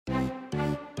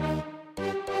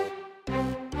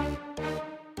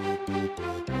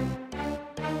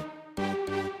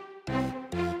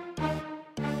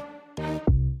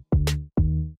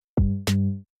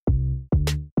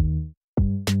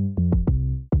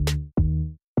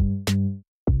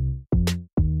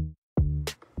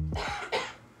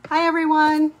Hi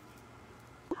everyone,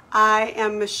 I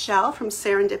am Michelle from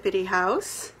Serendipity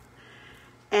House,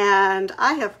 and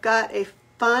I have got a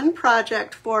fun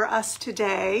project for us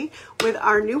today with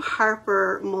our new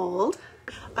Harper mold.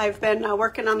 I've been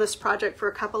working on this project for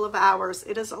a couple of hours.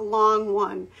 It is a long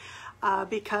one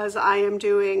because I am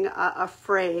doing a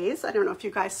phrase. I don't know if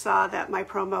you guys saw that my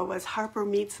promo was Harper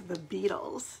meets the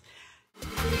Beatles.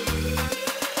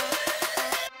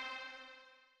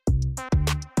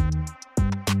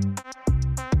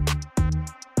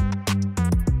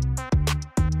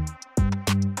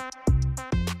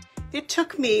 It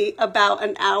took me about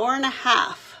an hour and a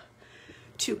half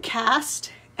to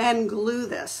cast and glue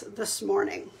this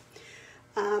morning.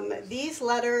 These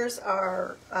letters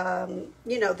are,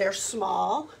 you know, they're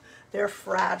small, they're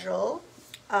fragile.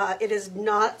 It is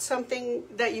not something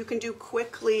that you can do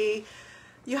quickly.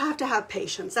 You have to have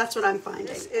patience. That's what I'm finding.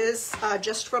 This is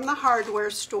just from the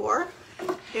hardware store.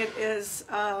 It is,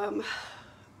 I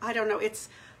don't know, it's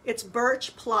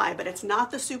birch ply, but it's not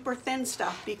the super thin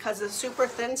stuff, because the super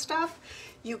thin stuff,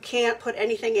 you can't put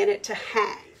anything in it to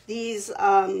hang. These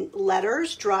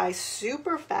letters dry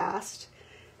super fast,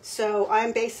 so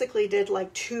I basically did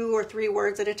like 2 or 3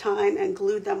 words at a time and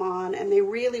glued them on, and they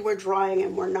really were drying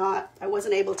and I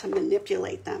wasn't able to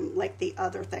manipulate them like the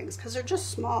other things because they're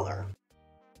just smaller.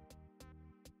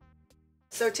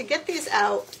 So to get these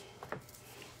out,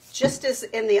 just as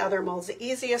in the other molds, the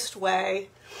easiest way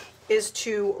is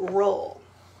to roll.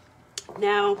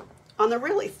 Now, on the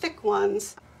really thick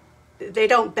ones, they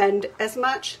don't bend as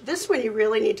much. This one, you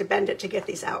really need to bend it to get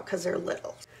these out because they're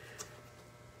little.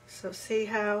 So see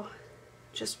how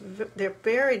they're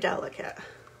very delicate.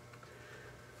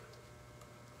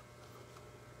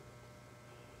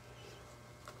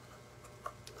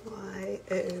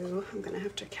 Y-O, I'm gonna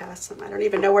have to cast them. I don't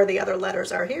even know where the other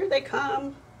letters are. Here they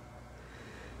come.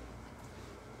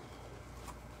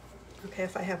 Okay,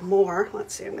 if I have more,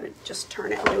 let's see, I'm going to just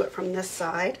turn it and do it from this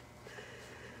side.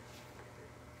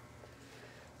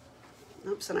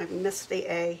 Oops, and I've missed the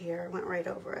A here. I went right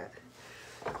over it.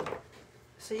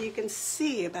 So you can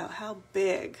see about how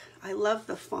big. I love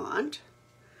the font.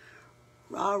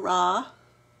 Rah, rah.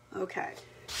 Okay.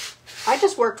 I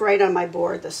just worked right on my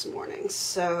board this morning.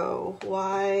 So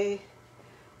Y-O-U.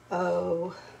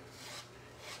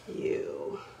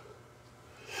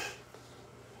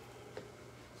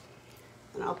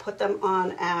 And I'll put them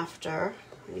on after.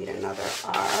 I need another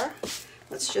R.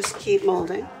 Let's just keep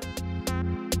molding.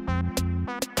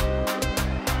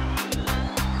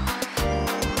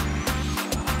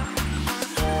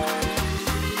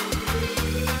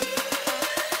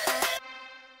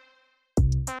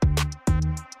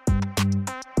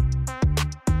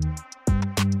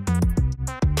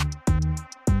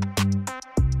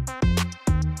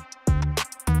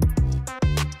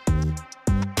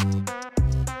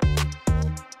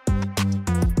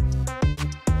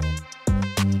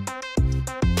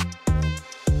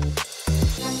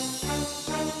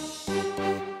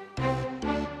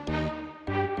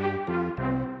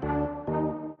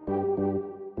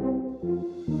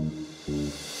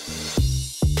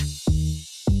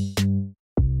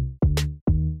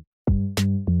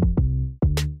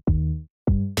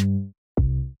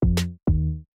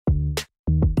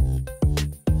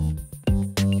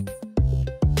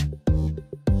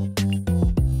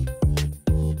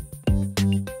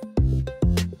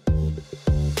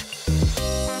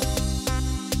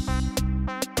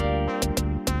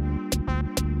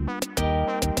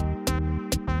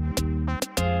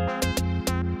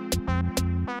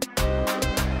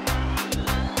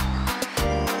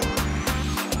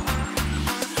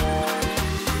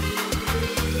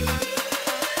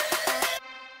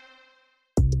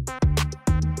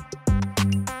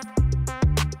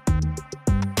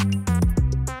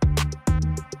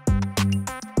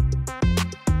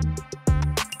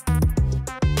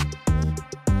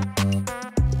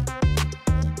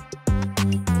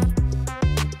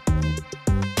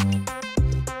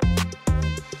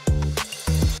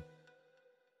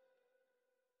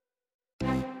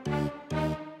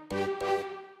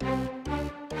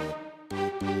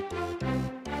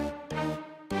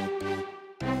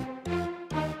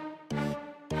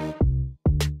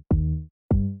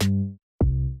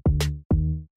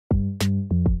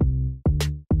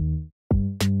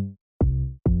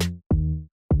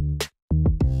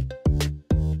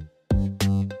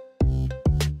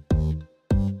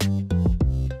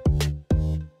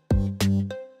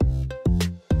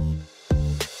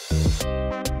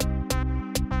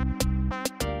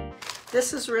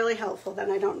 This is really helpful,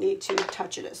 then I don't need to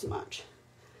touch it as much.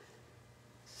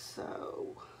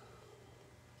 So,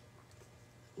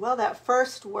 well, that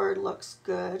first word looks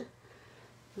good.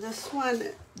 This one,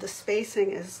 the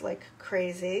spacing is like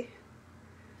crazy.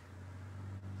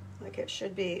 Like it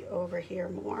should be over here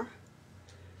more.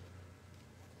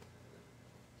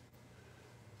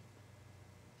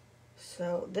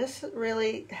 So this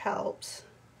really helps.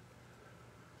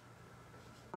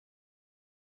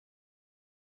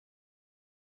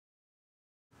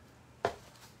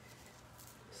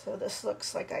 So this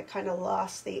looks like I kind of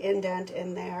lost the indent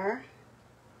in there.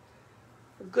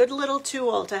 A good little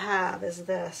tool to have is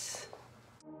this.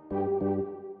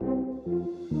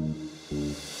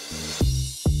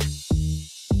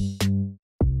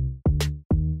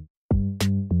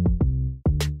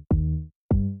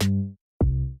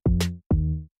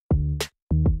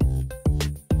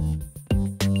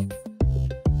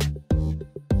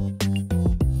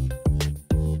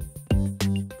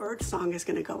 Birdsong is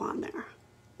going to go on there.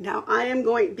 Now I'm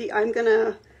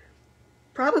gonna,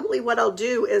 probably what I'll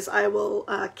do is I will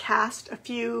cast a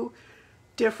few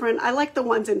different, I like the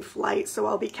ones in flight, so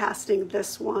I'll be casting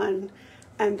this one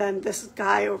and then this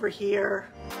guy over here.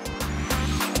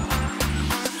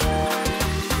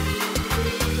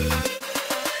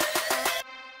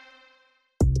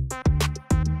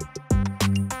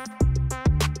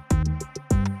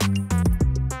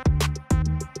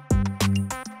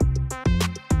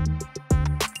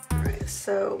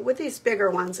 So with these bigger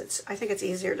ones, I think it's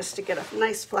easier just to get a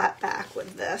nice flat back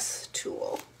with this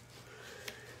tool,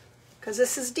 because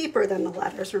this is deeper than the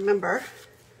letters, remember.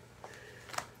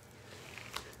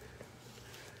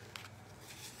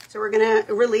 So we're going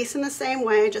to release in the same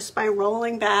way, just by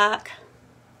rolling back.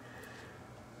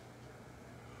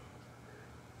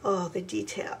 Oh, the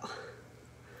detail.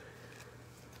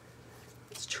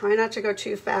 Let's try not to go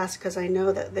too fast, because I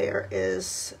know that there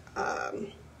is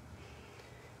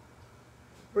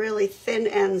really thin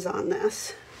ends on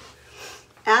this.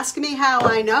 Ask me how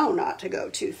I know not to go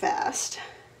too fast.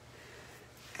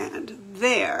 And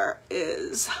there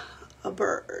is a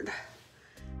bird.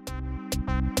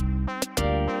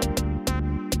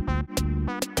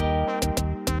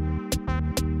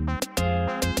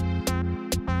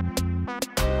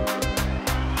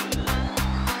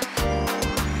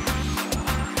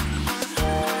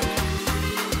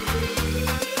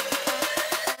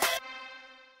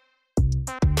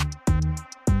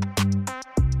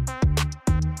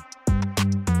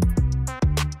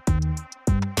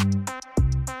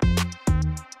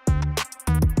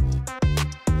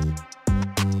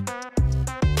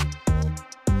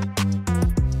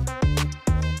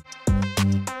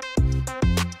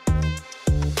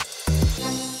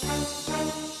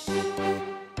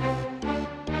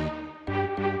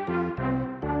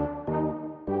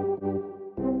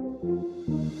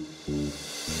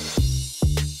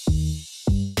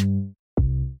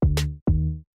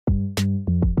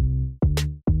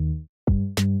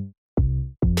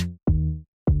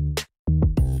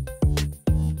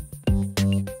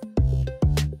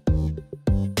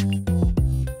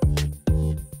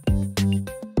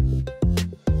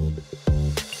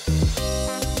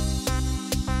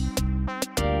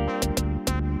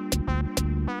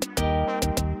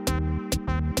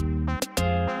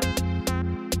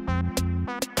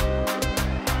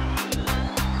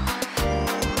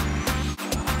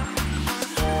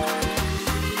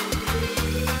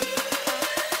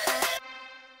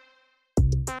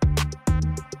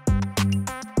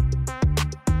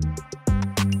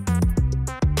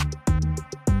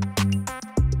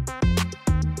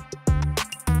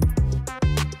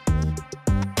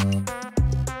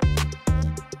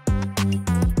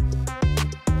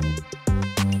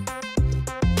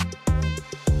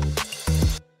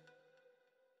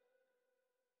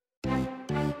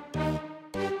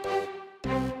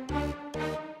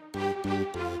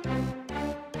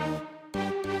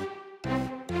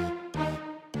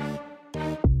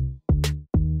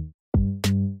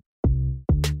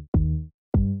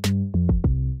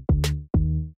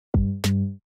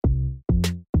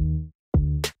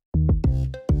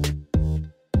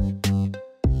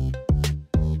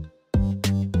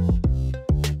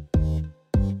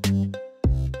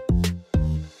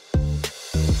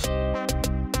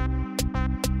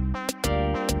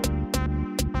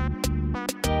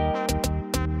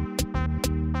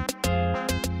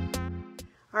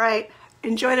 All right,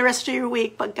 enjoy the rest of your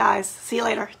week, but guys, see you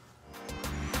later.